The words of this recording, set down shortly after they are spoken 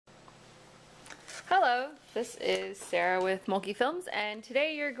Hello, this is Sarah with Mulkey Films, and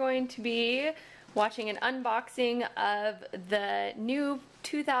today you're going to be watching an unboxing of the new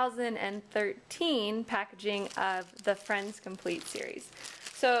 2013 packaging of the Friends Complete series.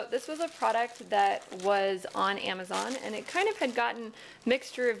 So this was a product that was on Amazon, and it kind of had gotten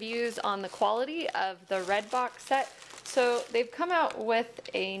mixed reviews on the quality of the red box set. So they've come out with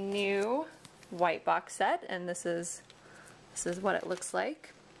a new white box set, and this is what it looks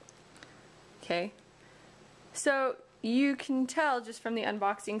like. Okay, so you can tell just from the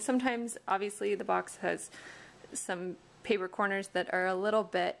unboxing, sometimes obviously the box has some paper corners that are a little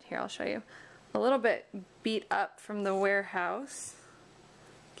bit, here I'll show you, a little bit beat up from the warehouse.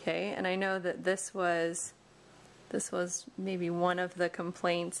 Okay, and I know that this was maybe one of the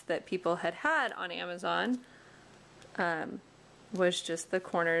complaints that people had on Amazon, was just the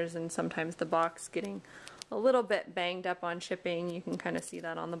corners and sometimes the box getting a little bit banged up on shipping. You can kind of see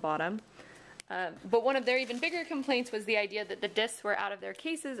that on the bottom. But one of their even bigger complaints was the idea that the discs were out of their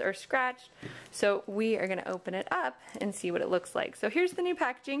cases or scratched. So we are going to open it up and see what it looks like. So here's the new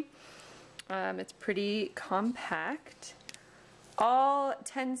packaging. It's pretty compact. All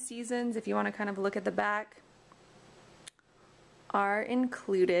 10 seasons, if you want to kind of look at the back, are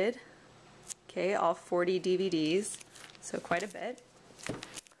included. Okay, all 40 DVDs, so quite a bit. So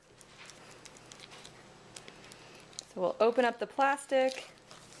we'll open up the plastic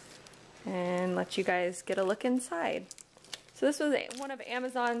and let you guys get a look inside. So this was one of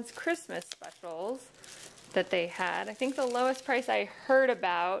Amazon's Christmas specials that they had. I think the lowest price I heard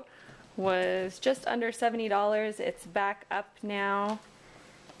about was just under $70. It's back up now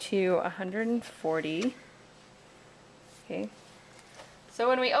to $140. Okay. So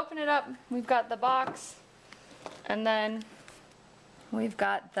when we open it up, we've got the box, and then we've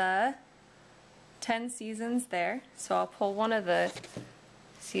got the 10 seasons there. So I'll pull one of the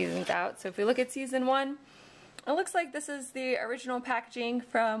seasons out. So if we look at season 1, it looks like this is the original packaging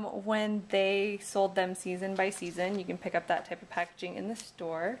from when they sold them season by season. You can pick up that type of packaging in the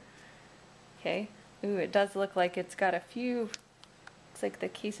store. Okay. Ooh, it does look like it's got a few, looks like the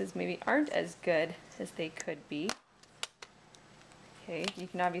cases maybe aren't as good as they could be. Okay, you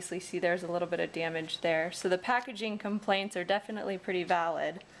can obviously see there's a little bit of damage there. So the packaging complaints are definitely pretty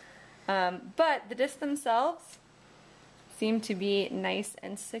valid. But the discs themselves seem to be nice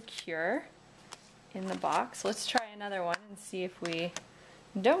and secure in the box. Let's try another one and see if we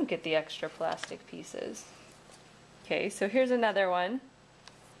don't get the extra plastic pieces. Okay, so here's another one.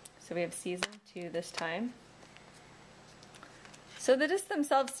 So we have season 2 this time. So the discs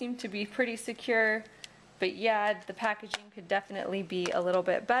themselves seem to be pretty secure, but yeah, the packaging could definitely be a little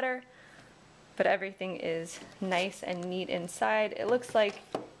bit better, but everything is nice and neat inside. It looks like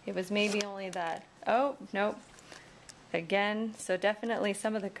it was maybe only that, oh, nope. Again, so definitely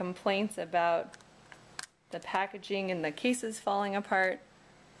some of the complaints about the packaging and the cases falling apart,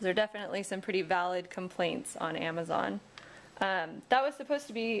 those are definitely some pretty valid complaints on Amazon. That was supposed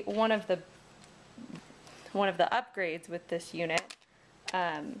to be one of the upgrades with this unit,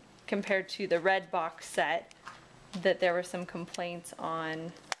 compared to the red box set, that there were some complaints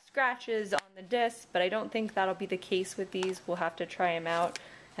on scratches on the disc, but I don't think that'll be the case with these. We'll have to try them out,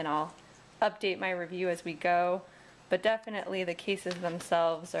 and I'll update my review as we go. But definitely the cases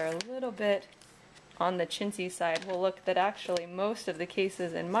themselves are a little bit on the chintzy side. We'll look that actually most of the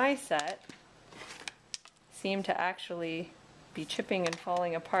cases in my set seem to actually be chipping and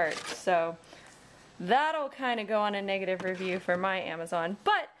falling apart. So that'll kind of go on a negative review for my Amazon.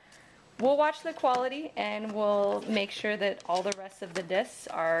 But we'll watch the quality and we'll make sure that all the rest of the discs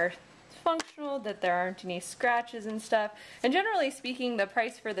are functional, that there aren't any scratches and stuff. And generally speaking, the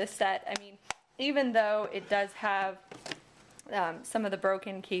price for this set, I mean, even though it does have some of the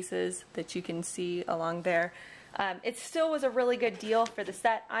broken cases that you can see along there, it still was a really good deal for the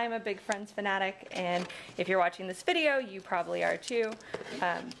set. I'm a big Friends fanatic, and if you're watching this video, you probably are too.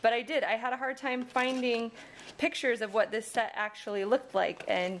 But I had a hard time finding pictures of what this set actually looked like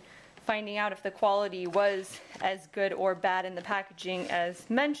and finding out if the quality was as good or bad in the packaging as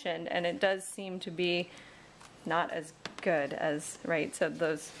mentioned, and it does seem to be not as good as, right? So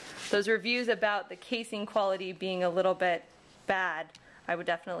those reviews about the casing quality being a little bit bad, I would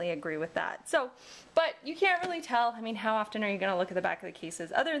definitely agree with that. So, but you can't really tell. I mean, how often are you going to look at the back of the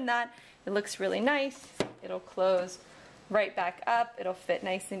cases? Other than that, it looks really nice. It'll close right back up. It'll fit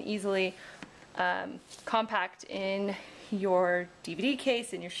nice and easily. Compact in your DVD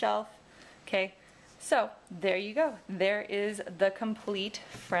case, in your shelf. Okay, so there you go. There is the complete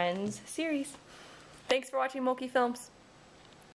Friends series. Thanks for watching Mulkey Films.